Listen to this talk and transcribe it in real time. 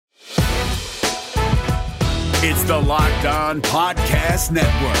It's the Locked On Podcast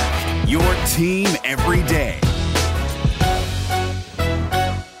Network, your team every day.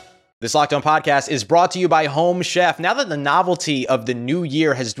 This Locked On Podcast is brought to you by Home Chef. Now that the novelty of the new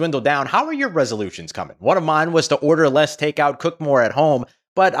year has dwindled down, how are your resolutions coming? One of mine was to order less takeout, cook more at home,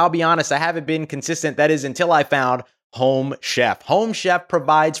 but I'll be honest, I haven't been consistent. That is until I found Home Chef. Home Chef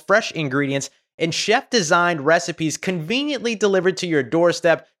provides fresh ingredients and chef-designed recipes conveniently delivered to your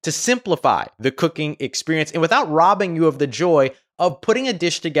doorstep to simplify the cooking experience and without robbing you of the joy of putting a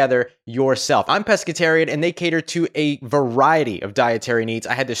dish together yourself. I'm pescatarian and they cater to a variety of dietary needs.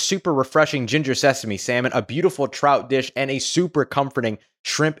 I had this super refreshing ginger sesame salmon, a beautiful trout dish, and a super comforting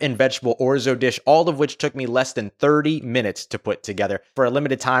shrimp and vegetable orzo dish, all of which took me less than 30 minutes to put together. For a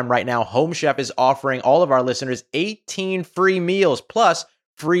limited time right now, Home Chef is offering all of our listeners 18 free meals plus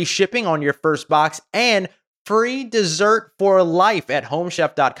free shipping on your first box and free dessert for life at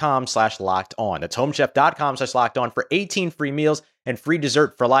homechef.com/lockedon. That's homechef.com/lockedon for 18 free meals and free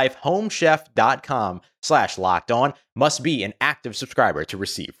dessert for life. Homechef.com/lockedon. Must be an active subscriber to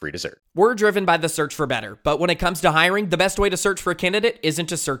receive free dessert. We're driven by the search for better, but when it comes to hiring, the best way to search for a candidate isn't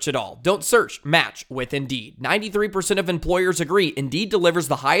to search at all. Don't search, match with Indeed. 93% of employers agree Indeed delivers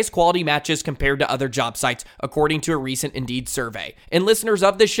the highest quality matches compared to other job sites, according to a recent Indeed survey. And listeners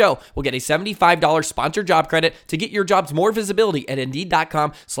of this show will get a $75 sponsored job credit to get your jobs more visibility at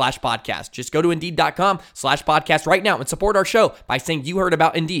Indeed.com/podcast. Just go to Indeed.com/podcast right now and support our show by saying you heard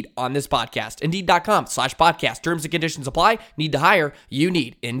about Indeed on this podcast. Indeed.com/podcast. Terms and conditions apply. Need to hire? You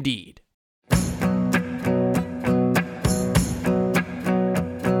need Indeed.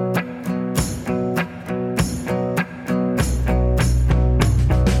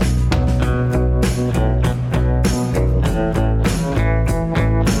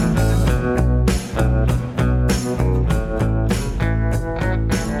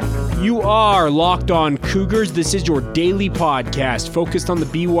 You are Locked On Cougars. This is your daily podcast focused on the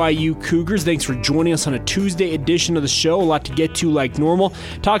BYU Cougars. Thanks for joining us on a Tuesday edition of the show. A lot to get to like normal.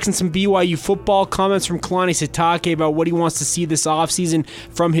 Talking some BYU football, comments from Kalani Sitake about what he wants to see this offseason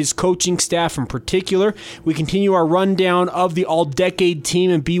from his coaching staff in particular. We continue our rundown of the all-decade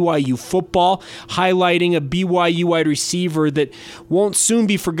team in BYU football, highlighting a BYU wide receiver that won't soon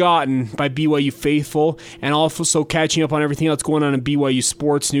be forgotten by BYU faithful, and also catching up on everything else going on in BYU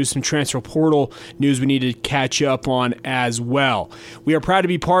sports news, some transfer portal news we need to catch up on as well. We are proud to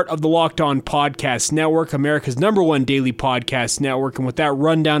be part of the Locked On Podcast Network, America's #1 daily podcast network. And with that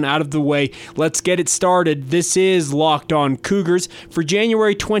rundown out of the way, let's get it started. This is Locked On Cougars for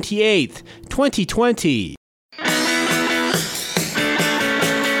January 28th, 2020.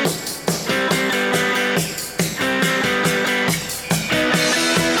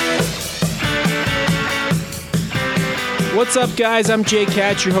 What's up, guys? I'm Jay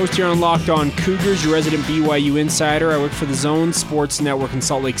Katz, your host here on Locked On Cougars, your resident BYU insider. I work for the Zone Sports Network in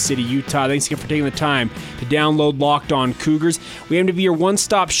Salt Lake City, Utah. Thanks again for taking the time to download Locked On Cougars. We aim to be your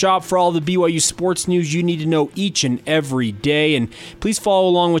one-stop shop for all the BYU sports news you need to know each and every day. And please follow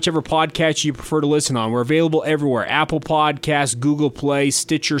along whichever podcast you prefer to listen on. We're available everywhere: Apple Podcasts, Google Play,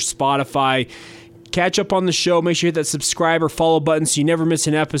 Stitcher, Spotify. Catch up on the show. Make sure you hit that subscribe or follow button so you never miss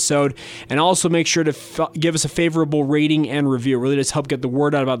an episode. And also make sure to give us a favorable rating and review. It really does help get the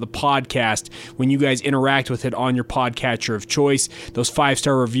word out about the podcast when you guys interact with it on your podcatcher of choice. Those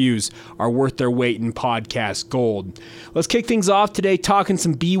 5-star reviews are worth their weight in podcast gold. Let's kick things off today talking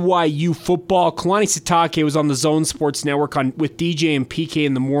some BYU football. Kalani Sitake was on the Zone Sports Network with DJ and PK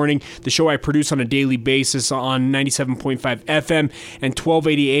in the morning, the show I produce on a daily basis on 97.5 FM and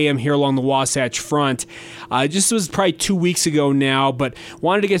 1280 AM here along the Wasatch Front. Just was probably 2 weeks ago now, but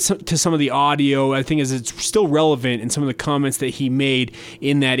wanted to get to some of the audio, I think, as it's still relevant in some of the comments that he made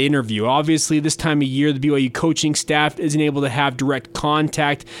in that interview. Obviously, this time of year, the BYU coaching staff isn't able to have direct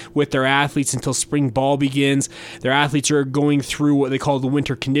contact with their athletes until spring ball begins. Their athletes are going through what they call the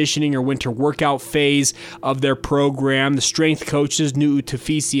winter conditioning or winter workout phase of their program. The strength coaches, Nu'u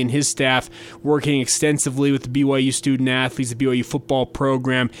Tafisi and his staff, working extensively with the BYU student athletes, the BYU football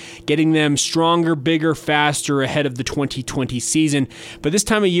program, getting them stronger, bigger, faster ahead of the 2020 season. But this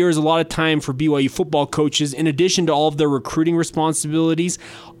time of year is a lot of time for BYU football coaches, in addition to all of their recruiting responsibilities,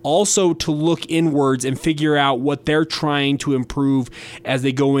 also to look inwards and figure out what they're trying to improve as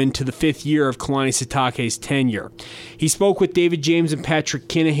they go into the 5th year of Kalani Sitake's tenure. He spoke with David James and Patrick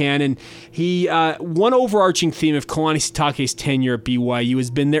Kinahan, and one overarching theme of Kalani Sitake's tenure at BYU has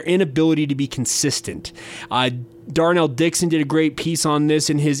been their inability to be consistent. Darnell Dixon did a great piece on this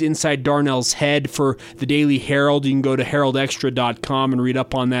in his Inside Darnell's Head for the Daily Herald. You can go to heraldextra.com and read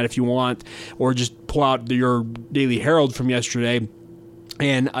up on that if you want, or just pull out your Daily Herald from yesterday.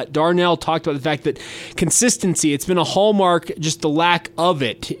 And Darnell talked about the fact that consistency, it's been a hallmark, just the lack of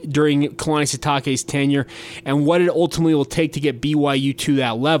it during Kalani Sitake's tenure, and what it ultimately will take to get BYU to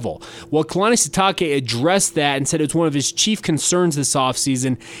that level. Well, Kalani Sitake addressed that and said it's one of his chief concerns this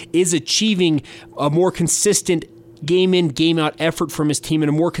offseason is achieving a more consistent game in, game out effort from his team and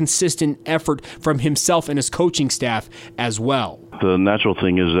a more consistent effort from himself and his coaching staff as well. The natural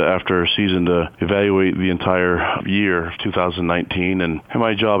thing is after a season to evaluate the entire year of 2019, and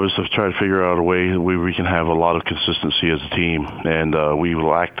my job is to try to figure out a way where we can have a lot of consistency as a team, and we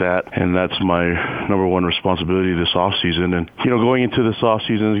lack that, and that's my number one responsibility this offseason. And going into this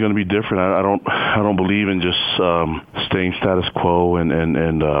offseason is going to be different. I don't believe in just staying status quo and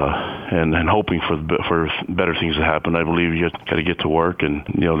hoping for better things to happen. I believe you got to get to work, and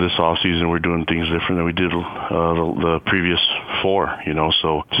this offseason we're doing things different than we did the previous four.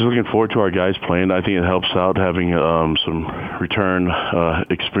 So just looking forward to our guys playing. I think it helps out having some return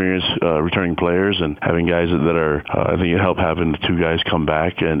experience, returning players, and having guys that are. I think it helped having the two guys come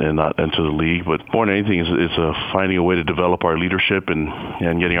back and not into the league. But more than anything, it's finding a way to develop our leadership and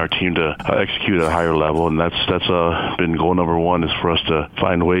getting our team to execute at a higher level. And that's been goal number one, is for us to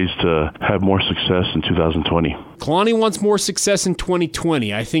find ways to have more success in 2020. Kalani wants more success in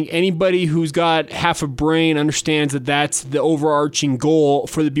 2020. I think anybody who's got half a brain understands that that's the overarching goal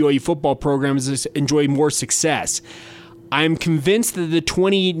for the BYU football program, is to enjoy more success. I'm convinced that the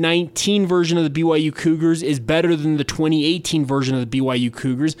 2019 version of the BYU Cougars is better than the 2018 version of the BYU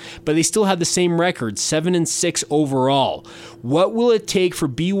Cougars, but they still have the same record, 7-6 overall. What will it take for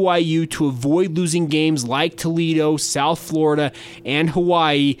BYU to avoid losing games like Toledo, South Florida, and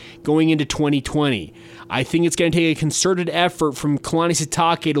Hawaii going into 2020? I think it's going to take a concerted effort from Kalani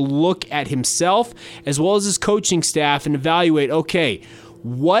Sitake to look at himself as well as his coaching staff and evaluate, okay,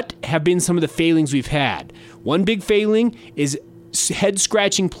 what have been some of the failings we've had? One big failing is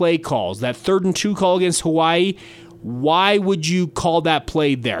head-scratching play calls. That 3rd and 2 call against Hawaii, why would you call that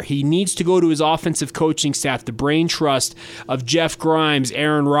play there? He needs to go to his offensive coaching staff, the brain trust of Jeff Grimes,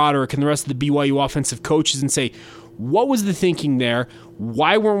 Aaron Roderick, and the rest of the BYU offensive coaches, and say, what was the thinking there?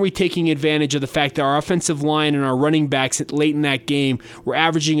 Why weren't we taking advantage of the fact that our offensive line and our running backs late in that game were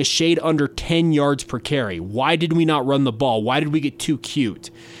averaging a shade under 10 yards per carry? Why did we not run the ball? Why did we get too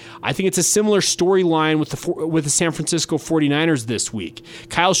cute? I think it's a similar storyline with the San Francisco 49ers this week.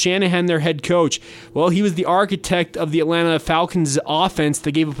 Kyle Shanahan, their head coach, well, he was the architect of the Atlanta Falcons offense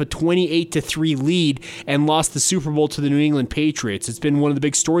that gave up a 28-3 lead and lost the Super Bowl to the New England Patriots. It's been one of the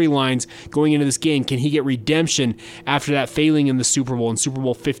big storylines going into this game. Can he get redemption after that failing in the Super Bowl, in Super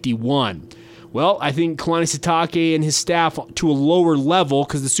Bowl 51? Well, I think Kalani Sitake and his staff to a lower level,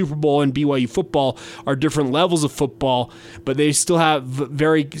 because the Super Bowl and BYU football are different levels of football, but they still have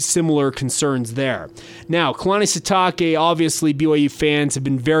very similar concerns there. Now, Kalani Sitake, obviously BYU fans have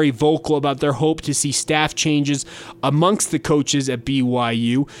been very vocal about their hope to see staff changes amongst the coaches at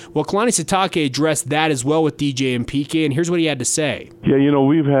BYU. Well, Kalani Sitake addressed that as well with DJ and PK, and here's what he had to say. Yeah,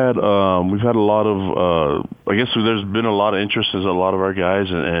 we've had a lot of, I guess there's been a lot of interest in a lot of our guys,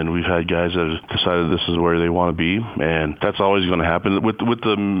 and we've had guys that have decided this is where they want to be, and that's always going to happen. With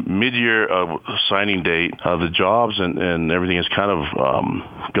the mid-year signing date, the jobs and everything has kind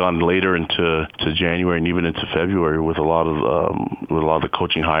of gone later into January and even into February with a lot of the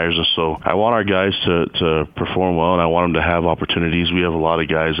coaching hires, and so I want our guys to perform well, and I want them to have opportunities. We have a lot of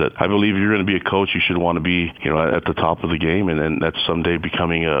guys that I believe if you're going to be a coach, you should want to be at the top of the game, and that's someday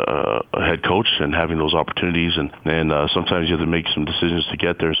becoming a head coach and having those opportunities, and sometimes you have to make some decisions to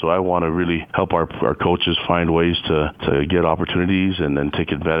get there. So I want to really help our coaches find ways to get opportunities and then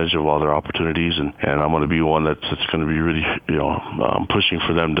take advantage of all their opportunities, and I'm going to be one that's going to be really pushing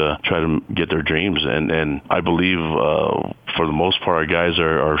for them to try to get their dreams, and I believe for the most part our guys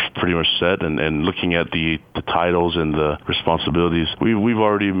are pretty much set, and looking at the titles and the responsibilities, we've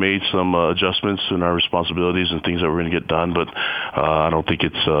already made some adjustments in our responsibilities and things that we're going to get done, but I don't think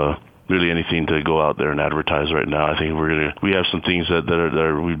it's really anything to go out there and advertise right now. I think we have some things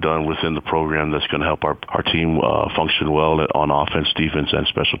that we've done within the program that's going to help our team function well on offense, defense, and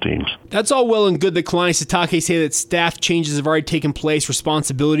special teams. That's all well and good that Kalani Sitake say that staff changes have already taken place,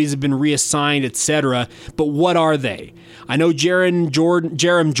 responsibilities have been reassigned, etc. But what are they? I know Jarom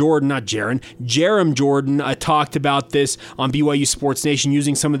Jordan talked about this on BYU Sports Nation,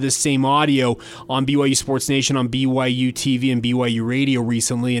 using some of this same audio on BYU Sports Nation, on BYU TV and BYU Radio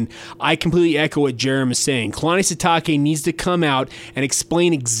recently, and I completely echo what Jarom is saying. Kalani Sitake needs to come out and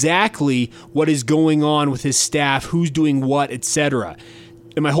explain exactly what is going on with his staff, who's doing what, etc.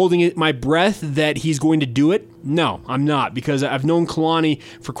 Am I holding my breath that he's going to do it? No, I'm not, because I've known Kalani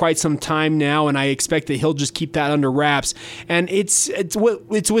for quite some time now, and I expect that he'll just keep that under wraps. And it's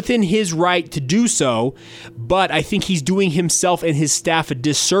within his right to do so, but I think he's doing himself and his staff a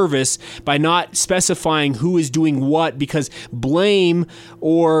disservice by not specifying who is doing what, because blame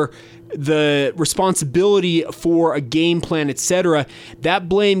or the responsibility for a game plan, etc., that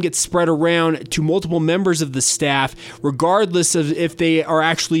blame gets spread around to multiple members of the staff, regardless of if they are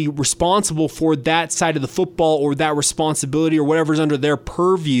actually responsible for that side of the football or that responsibility or whatever's under their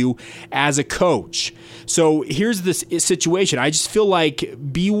purview as a coach. So here's this situation. I just feel like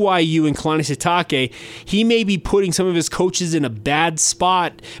BYU and Kalani Sitake, he may be putting some of his coaches in a bad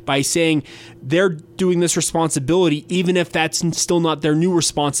spot by saying they're doing this responsibility, even if that's still not their new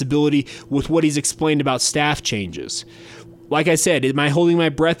responsibility with what he's explained about staff changes. Like I said, am I holding my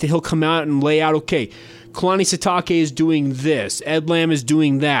breath that he'll come out and lay out, okay, Kalani Sitake is doing this, Ed Lamb is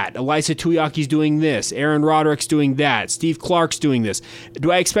doing that, Elisa Tuiaki's doing this, Aaron Roderick's doing that, Steve Clark's doing this.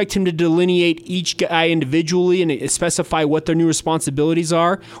 Do I expect him to delineate each guy individually and specify what their new responsibilities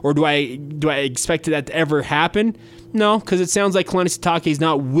are? Or do I expect that to ever happen? No, because it sounds like Kalani Sitake is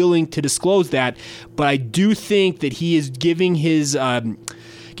not willing to disclose that, but I do think that he is giving his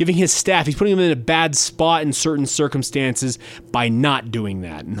staff, he's putting them in a bad spot in certain circumstances by not doing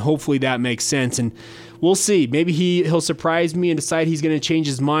that, and hopefully that makes sense. And we'll see. Maybe he'll surprise me and decide he's going to change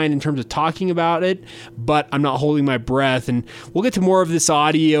his mind in terms of talking about it, but I'm not holding my breath. And we'll get to more of this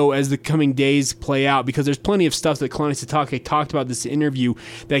audio as the coming days play out, because there's plenty of stuff that Kalani Sitake talked about this interview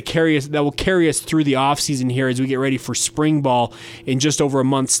that will carry us through the offseason here as we get ready for spring ball in just over a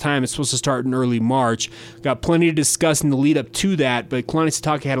month's time. It's supposed to start in early March. Got plenty to discuss in the lead up to that, but Kalani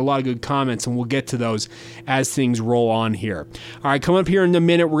Sitake had a lot of good comments, and we'll get to those as things roll on here. All right, coming up here in a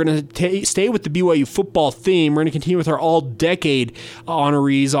minute, we're going to stay with the BYU football theme. We're going to continue with our all-decade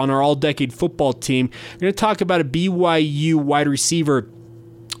honorees on our all-decade football team. We're going to talk about a BYU wide receiver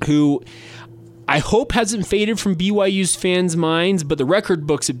who I hope hasn't faded from BYU's fans' minds, but the record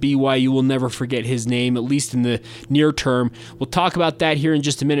books at BYU will never forget his name, at least in the near term. We'll talk about that here in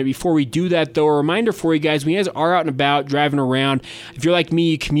just a minute. Before we do that, though, a reminder for you guys, when you guys are out and about, driving around, if you're like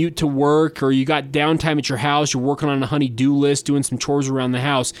me, you commute to work, or you got downtime at your house, you're working on a honey-do list, doing some chores around the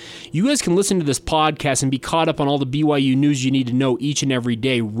house, you guys can listen to this podcast and be caught up on all the BYU news you need to know each and every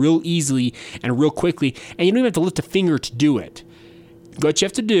day real easily and real quickly, and you don't even have to lift a finger to do it. What you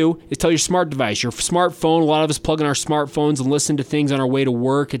have to do is tell your smart device, your smartphone. A lot of us plug in our smartphones and listen to things on our way to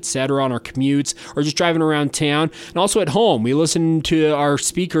work, etc., on our commutes, or just driving around town. And also at home, we listen to our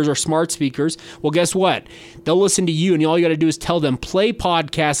speakers, our smart speakers. Well, guess what? They'll listen to you, and all you got to do is tell them, play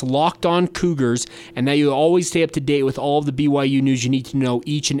podcast Locked On Cougars, and that you'll always stay up to date with all of the BYU news you need to know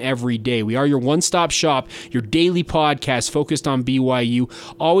each and every day. We are your one-stop shop, your daily podcast focused on BYU,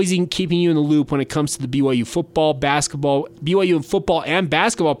 always keeping you in the loop when it comes to the BYU football, basketball, BYU and football and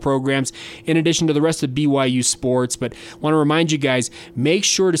basketball programs, in addition to the rest of BYU sports. But I want to remind you guys, make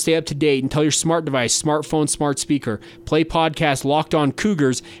sure to stay up to date and tell your smart device, smartphone, smart speaker, play podcast Locked On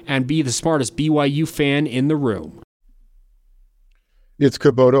Cougars, and be the smartest BYU fan in the room. It's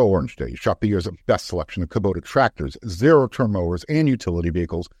Kubota Orange Day. Shop the year's best selection of Kubota tractors, zero-turn mowers, and utility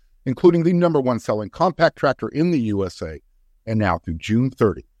vehicles, including the #1 selling compact tractor in the USA. And now through June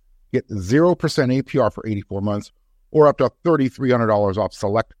 30, get 0% APR for 84 months, or up to $3,300 off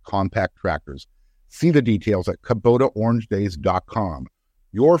select compact tractors. See the details at KubotaOrangeDays.com.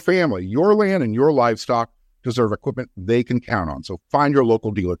 Your family, your land, and your livestock deserve equipment they can count on. So find your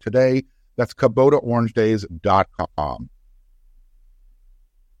local dealer today. That's KubotaOrangeDays.com.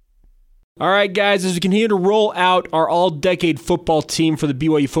 All right, guys, as we continue to roll out our all-decade football team for the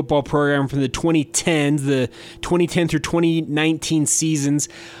BYU football program from the 2010s, the 2010 through 2019 seasons,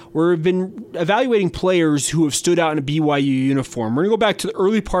 we've been evaluating players who have stood out in a BYU uniform. We're going to go back to the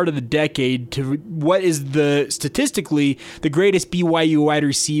early part of the decade to what is statistically the greatest BYU wide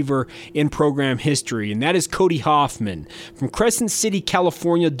receiver in program history, and that is Cody Hoffman. From Crescent City,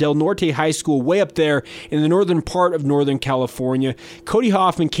 California, Del Norte High School, way up there in the northern part of Northern California, Cody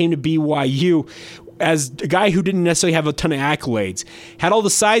Hoffman came to BYU as a guy who didn't necessarily have a ton of accolades. Had all the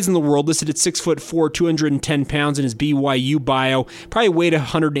size in the world, listed at 6'4", 210 pounds in his BYU bio. Probably weighed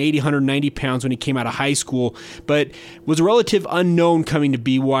 180, 190 pounds when he came out of high school, but was a relative unknown coming to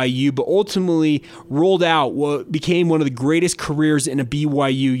BYU, but ultimately rolled out what became one of the greatest careers in a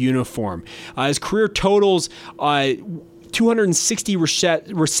BYU uniform. His career totals 260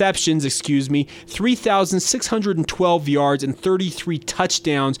 receptions, 3,612 yards, and 33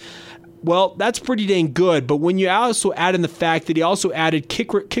 touchdowns. Well, that's pretty dang good, but when you also add in the fact that he also added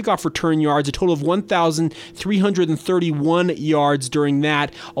kickoff return yards, a total of 1,331 yards during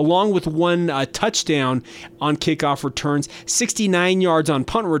that, along with one touchdown on kickoff returns, 69 yards on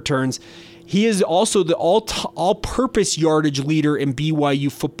punt returns, he is also the all-purpose yardage leader in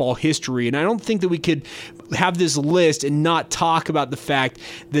BYU football history, and I don't think that we could have this list and not talk about the fact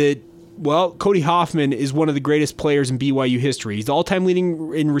that, well, Cody Hoffman is one of the greatest players in BYU history. He's the all-time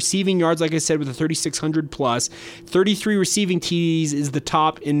leading in receiving yards, like I said, with a 3,600 plus. 33 receiving TDs is the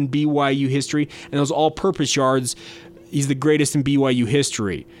top in BYU history, and those all-purpose yards, he's the greatest in BYU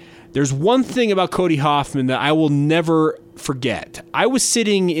history. There's one thing about Cody Hoffman that I will never forget. I was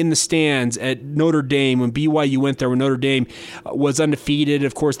sitting in the stands at Notre Dame when BYU went there, when Notre Dame was undefeated.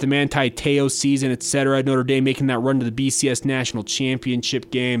 Of course, the Manti Te'o season, etc. Notre Dame making that run to the BCS National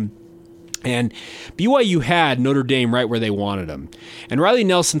Championship game. And BYU had Notre Dame right where they wanted them. And Riley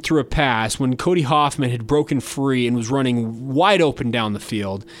Nelson threw a pass when Cody Hoffman had broken free and was running wide open down the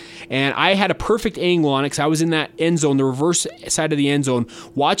field. And I had a perfect angle on it because I was in that end zone, the reverse side of the end zone,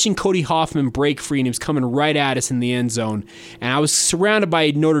 watching Cody Hoffman break free, and he was coming right at us in the end zone. And I was surrounded by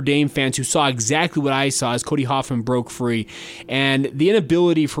Notre Dame fans who saw exactly what I saw as Cody Hoffman broke free. And the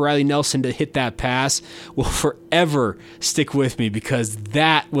inability for Riley Nelson to hit that pass will forever stick with me, because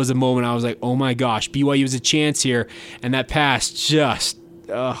that was a moment I was like, oh my gosh, BYU has a chance here, and that pass just,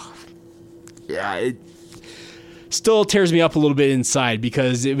 it still tears me up a little bit inside,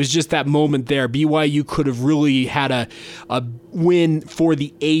 because it was just that moment there. BYU could have really had a win for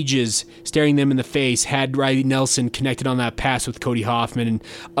the ages staring them in the face had Riley Nelson connected on that pass with Cody Hoffman and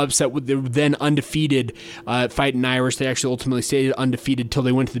upset with the then undefeated Fighting Irish. They actually ultimately stayed undefeated until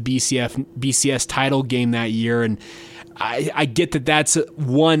they went to the BCS title game that year, and I get that that's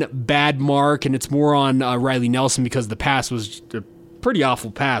one bad mark, and it's more on Riley Nelson because the pass was a pretty awful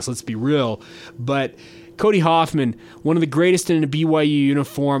pass, let's be real. But Cody Hoffman, one of the greatest in a BYU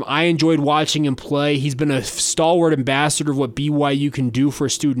uniform. I enjoyed watching him play. He's been a stalwart ambassador of what BYU can do for a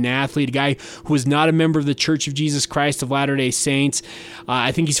student athlete, a guy who is not a member of the Church of Jesus Christ of Latter-day Saints.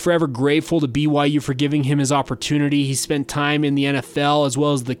 I think he's forever grateful to BYU for giving him his opportunity. He spent time in the NFL as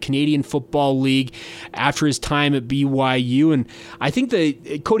well as the Canadian Football League after his time at BYU, and I think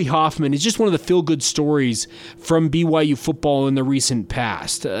that Cody Hoffman is just one of the feel-good stories from BYU football in the recent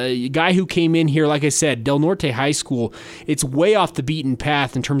past. A guy who came in here, like I said, Del Norte High School, it's way off the beaten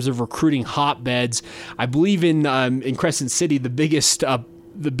path in terms of recruiting hotbeds. I believe in Crescent City, the biggest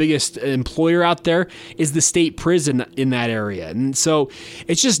employer out there is the state prison in that area. And so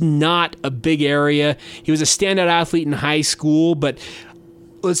it's just not a big area. He was a standout athlete in high school, but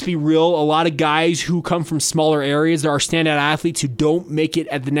let's be real, a lot of guys who come from smaller areas, there are standout athletes who don't make it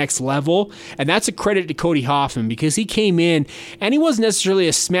at the next level, and that's a credit to Cody Hoffman, because he came in and he wasn't necessarily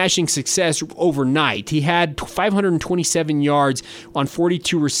a smashing success overnight. He had 527 yards on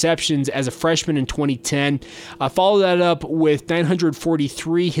 42 receptions as a freshman in 2010. Followed that up with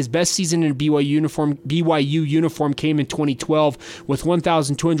 943. His best season in a BYU uniform came in 2012 with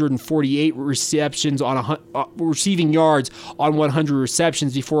 1,248 receptions on receiving yards on 100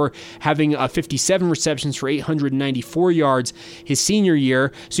 receptions, before having 57 receptions for 894 yards his senior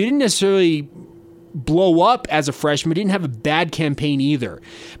year. So he didn't necessarily blow up as a freshman. He didn't have a bad campaign either.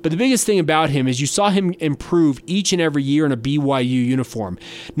 But the biggest thing about him is you saw him improve each and every year in a BYU uniform.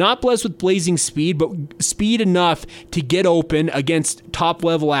 Not blessed with blazing speed, but speed enough to get open against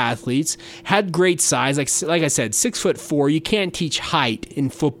top-level athletes. Had great size. Like I said, 6'4". You can't teach height in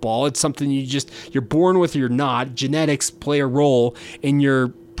football. It's something you're born with or you're not. Genetics play a role in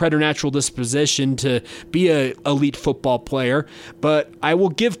your preternatural disposition to be an elite football player, but I will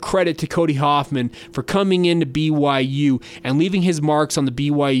give credit to Cody Hoffman for coming into BYU and leaving his marks on the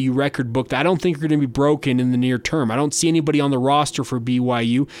BYU record book that I don't think are going to be broken in the near term. I don't see anybody on the roster for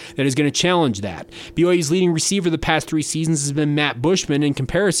BYU that is going to challenge that. BYU's leading receiver the past 3 seasons has been Matt Bushman. In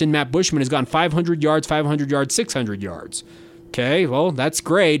comparison, Matt Bushman has gone 500 yards, 500 yards, 600 yards. Okay, well, that's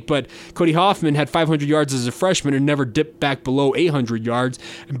great, but Cody Hoffman had 500 yards as a freshman and never dipped back below 800 yards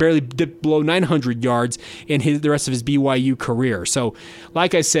and barely dipped below 900 yards in the rest of his BYU career. So,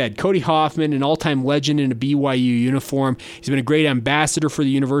 like I said, Cody Hoffman, an all-time legend in a BYU uniform. He's been a great ambassador for the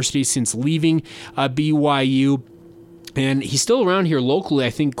university since leaving BYU. And he's still around here locally, I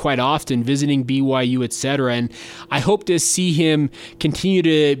think, quite often, visiting BYU, etc. And I hope to see him continue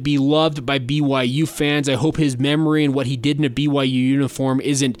to be loved by BYU fans. I hope his memory and what he did in a BYU uniform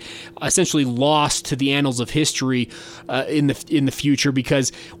isn't essentially lost to the annals of history in the future,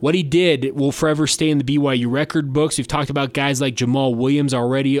 because what he did will forever stay in the BYU record books. We've talked about guys like Jamal Williams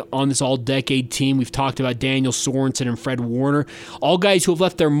already on this all-decade team. We've talked about Daniel Sorensen and Fred Warner, all guys who have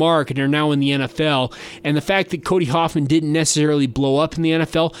left their mark and are now in the NFL. And the fact that Cody Hoffman didn't necessarily blow up in the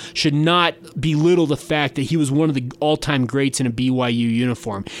NFL should not belittle the fact that he was one of the all-time greats in a BYU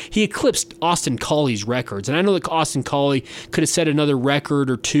uniform. He eclipsed Austin Coley's records, and I know that Austin Coley could have set another record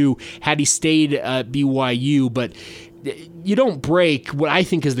or two had he stayed at BYU, but you don't break what I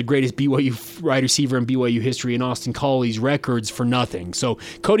think is the greatest BYU wide receiver in BYU history in Austin Coley's records for nothing. So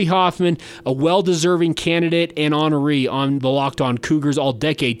Cody Hoffman, a well-deserving candidate and honoree on the Locked On Cougars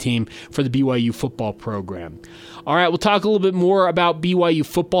all-decade team for the BYU football program. All right, we'll talk a little bit more about BYU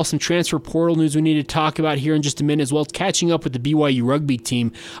football, some transfer portal news we need to talk about here in just a minute, as well as catching up with the BYU rugby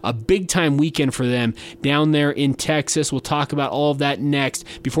team. A big-time weekend for them down there in Texas. We'll talk about all of that next.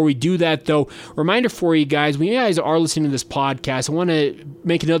 Before we do that, though, reminder for you guys, when you guys are listening to this podcast, I want to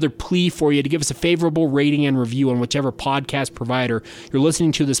make another plea for you to give us a favorable rating and review on whichever podcast provider you're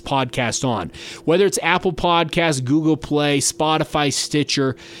listening to this podcast on. Whether it's Apple Podcasts, Google Play, Spotify,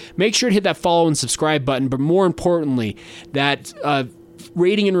 Stitcher, make sure to hit that follow and subscribe button, but more importantly, that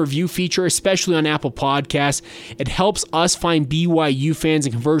rating and review feature, especially on Apple Podcasts, it helps us find BYU fans,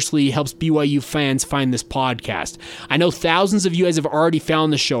 and conversely, it helps BYU fans find this podcast. I know thousands of you guys have already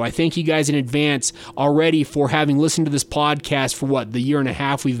found the show. I thank you guys in advance already for having listened to this podcast for the year and a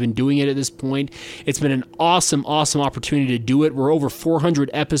half we've been doing it at this point. It's been an awesome opportunity to do it. We're over 400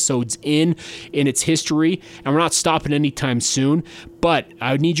 episodes in its history, and we're not stopping anytime soon. But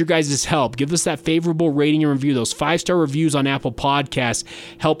I need your guys' help. Give us that favorable rating and review. Those 5-star reviews on Apple Podcasts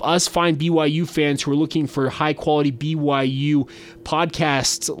help us find BYU fans who are looking for high-quality BYU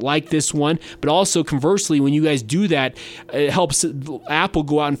podcasts like this one. But also, conversely, when you guys do that, it helps Apple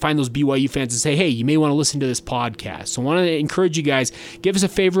go out and find those BYU fans and say, hey, you may want to listen to this podcast. So I want to encourage you guys, give us a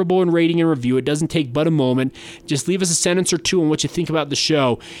favorable rating and review. It doesn't take but a moment. Just leave us a sentence or two on what you think about the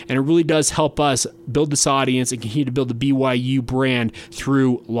show, and it really does help us build this audience and continue to build the BYU brand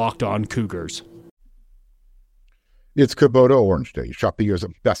through Locked On Cougars. It's Kubota Orange Day. Shop the year's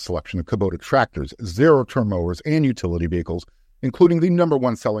best selection of Kubota tractors, zero-turn mowers, and utility vehicles, including the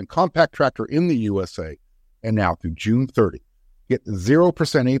 #1 selling compact tractor in the USA. And now through June 30, get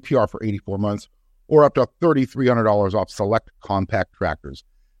 0% APR for 84 months or up to $3,300 off select compact tractors.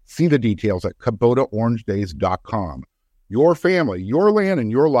 See the details at KubotaOrangeDays.com. Your family, your land,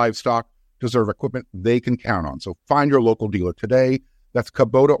 and your livestock deserve equipment they can count on. So find your local dealer today. That's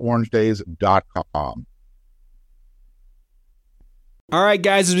KubotaOrangeDays.com. All right,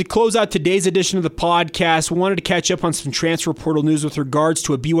 guys, as we close out today's edition of the podcast, we wanted to catch up on some transfer portal news with regards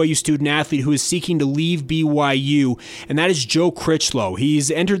to a BYU student-athlete who is seeking to leave BYU, and that is Joe Critchlow.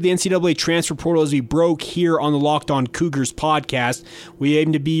 He's entered the NCAA transfer portal as we broke here on the Locked On Cougars podcast. We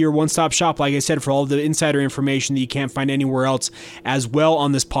aim to be your one-stop shop, like I said, for all the insider information that you can't find anywhere else as well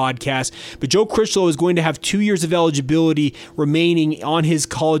on this podcast. But Joe Critchlow is going to have 2 years of eligibility remaining on his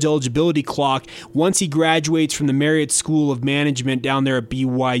college eligibility clock once he graduates from the Marriott School of Management down there at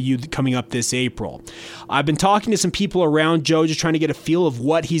BYU coming up this April. I've been talking to some people around Joe, just trying to get a feel of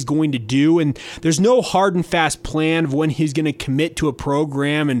what he's going to do, and there's no hard and fast plan of when he's going to commit to a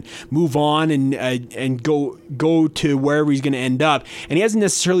program and move on and go to wherever he's going to end up. And he hasn't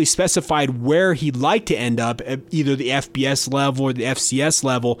necessarily specified where he'd like to end up at either the FBS level or the FCS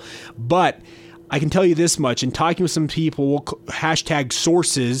level, but I can tell you this much, in talking with some people, we'll hashtag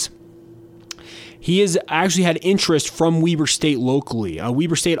sources, he has actually had interest from Weber State locally.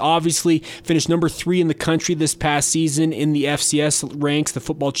 Weber State obviously finished number 3 in the country this past season in the FCS ranks, the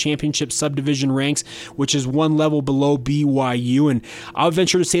Football Championship Subdivision ranks, which is one level below BYU. And I'll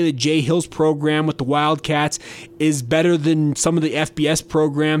venture to say that Jay Hill's program with the Wildcats is better than some of the FBS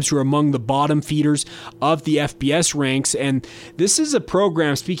programs who are among the bottom feeders of the FBS ranks. And this is a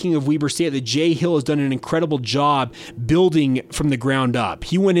program, speaking of Weber State, that Jay Hill has done an incredible job building from the ground up.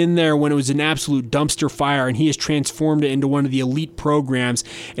 He went in there when it was an absolute dumpster fire, and he has transformed it into one of the elite programs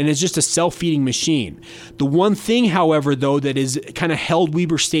and is just a self-feeding machine. The one thing, however, though, that has kind of held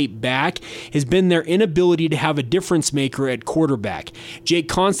Weber State back has been their inability to have a difference maker at quarterback. Jake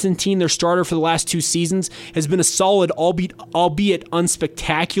Constantine, their starter for the last 2 seasons, has been a solid, albeit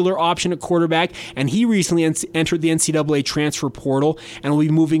unspectacular option at quarterback, and he recently entered the NCAA transfer portal and will be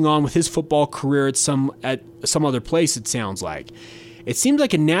moving on with his football career at some other place, it sounds like. It seems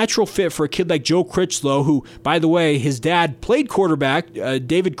like a natural fit for a kid like Joe Critchlow, who, by the way, his dad played quarterback.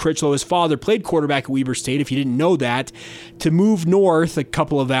 David Critchlow, his father, played quarterback at Weber State, if you didn't know that, to move north a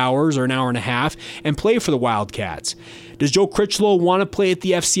couple of hours or an hour and a half and play for the Wildcats. Does Joe Critchlow want to play at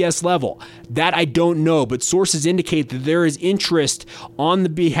the FCS level? That I don't know, but sources indicate that there is interest on the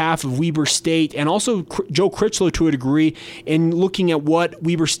behalf of Weber State and also Joe Critchlow to a degree in looking at what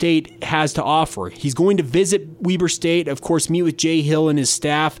Weber State has to offer. He's going to visit Weber State, of course, meet with Jay Hill and his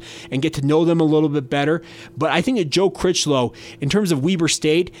staff and get to know them a little bit better. But I think that Joe Critchlow, in terms of Weber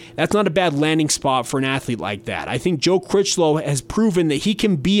State, that's not a bad landing spot for an athlete like that. I think Joe Critchlow has proven that he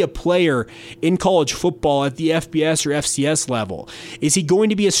can be a player in college football at the FBS or FCS level. Is he going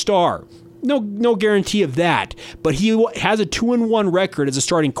to be a star? No guarantee of that, but he has a 2-1 record as a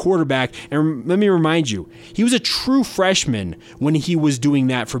starting quarterback, and let me remind you, he was a true freshman when he was doing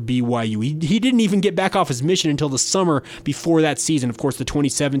that for BYU. He didn't even get back off his mission until the summer before that season, of course, the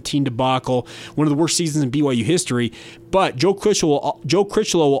 2017 debacle, one of the worst seasons in BYU history, but Joe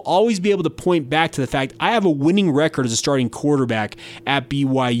Critchlow will always be able to point back to the fact, I have a winning record as a starting quarterback at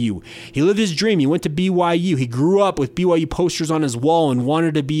BYU. He lived his dream. He went to BYU. He grew up with BYU posters on his wall and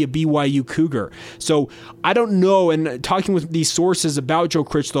wanted to be a BYU Cougar. So I don't know, and talking with these sources about Joe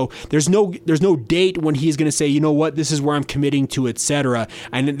Critchlow, there's no date when he's going to say, you know what, this is where I'm committing to, etc.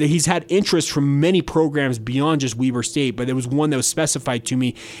 And he's had interest from many programs beyond just Weber State, but there was one that was specified to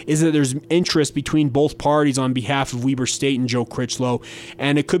me, is that there's interest between both parties on behalf of Weber State and Joe Critchlow,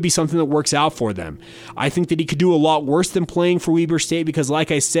 and it could be something that works out for them. I think that he could do a lot worse than playing for Weber State because,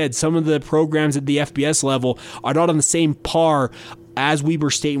 like I said, some of the programs at the FBS level are not on the same par as Weber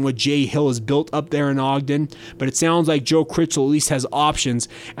State and what Jay Hill has built up there in Ogden, but it sounds like Joe Critchlow at least has options,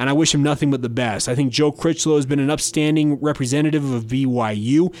 and I wish him nothing but the best. I think Joe Critchlow has been an upstanding representative of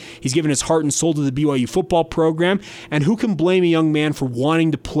BYU. He's given his heart and soul to the BYU football program, and who can blame a young man for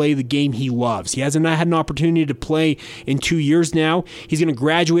wanting to play the game he loves? He hasn't had an opportunity to play in 2 years now. He's going to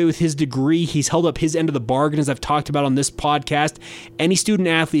graduate with his degree. He's held up his end of the bargain, as I've talked about on this podcast. Any student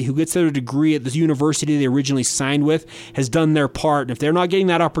athlete who gets their degree at the university they originally signed with has done their part. And if they're not getting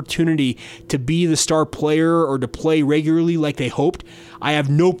that opportunity to be the star player or to play regularly like they hoped, I have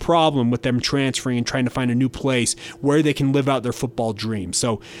no problem with them transferring and trying to find a new place where they can live out their football dream.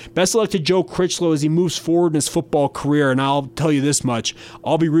 So best of luck to Joe Critchlow as he moves forward in his football career, and I'll tell you this much,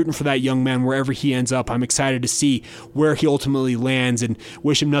 I'll be rooting for that young man wherever he ends up. I'm excited to see where he ultimately lands and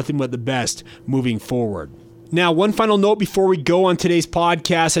wish him nothing but the best moving forward. Now, one final note before we go on today's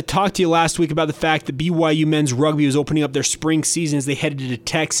podcast. I talked to you last week about the fact that BYU men's rugby was opening up their spring season as they headed to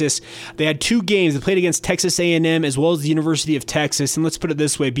Texas. They had 2 games. They played against Texas A&M as well as the University of Texas. And let's put it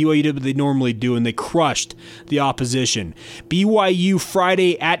this way, BYU did what they normally do, and they crushed the opposition. BYU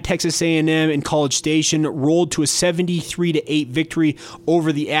Friday at Texas A&M in College Station rolled to a 73-8 victory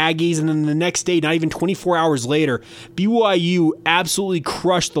over the Aggies. And then the next day, not even 24 hours later, BYU absolutely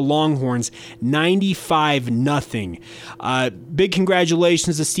crushed the Longhorns 95-0. Big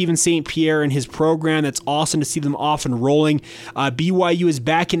congratulations to Steven St. Pierre and his program. That's awesome to see them off and rolling. BYU is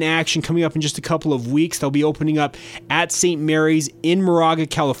back in action coming up in just a couple of weeks. They'll be opening up at St. Mary's in Moraga,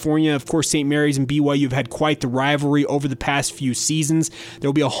 California. Of course, St. Mary's and BYU have had quite the rivalry over the past few seasons. There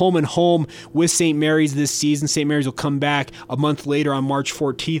will be a home-and-home with St. Mary's this season. St. Mary's will come back a month later on March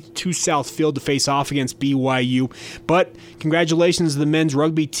 14th to South Field to face off against BYU. But congratulations to the men's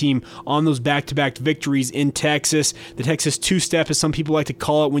rugby team on those back-to-back victories in Texas. The Texas two-step, as some people like to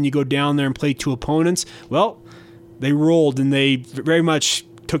call it, when you go down there and play 2 opponents. Well, they rolled, and they very much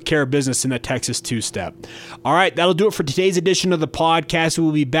took care of business in that Texas two-step. All right, that'll do it for today's edition of the podcast. We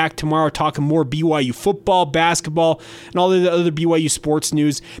will be back tomorrow talking more BYU football, basketball, and all the other BYU sports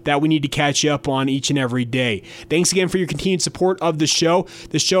news that we need to catch you up on each and every day. Thanks again for your continued support of the show.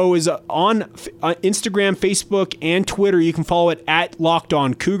 The show is on Instagram, Facebook, and Twitter. You can follow it at Locked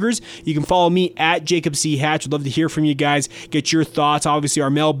On Cougars. You can follow me at Jacob C. Hatch. I'd love to hear from you guys, get your thoughts. Obviously, our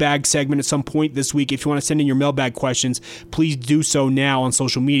mailbag segment at some point this week. If you want to send in your mailbag questions, please do so now on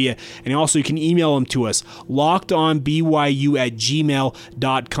social media. And also, you can email them to us,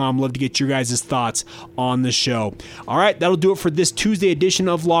 lockedonbyu@gmail.com. Love to get your guys' thoughts on the show. All right, that'll do it for this Tuesday edition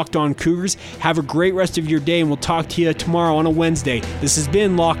of Locked On Cougars. Have a great rest of your day, and we'll talk to you tomorrow on a Wednesday. This has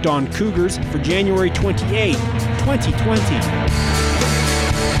been Locked On Cougars for January 28, 2020.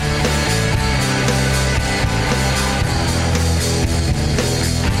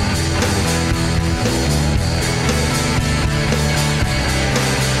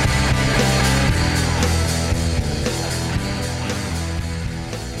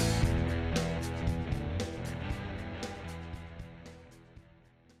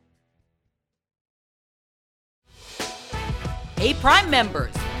 Hey, Prime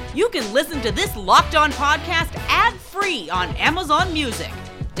members, you can listen to this Locked On podcast ad-free on Amazon Music.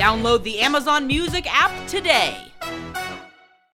 Download the Amazon Music app today.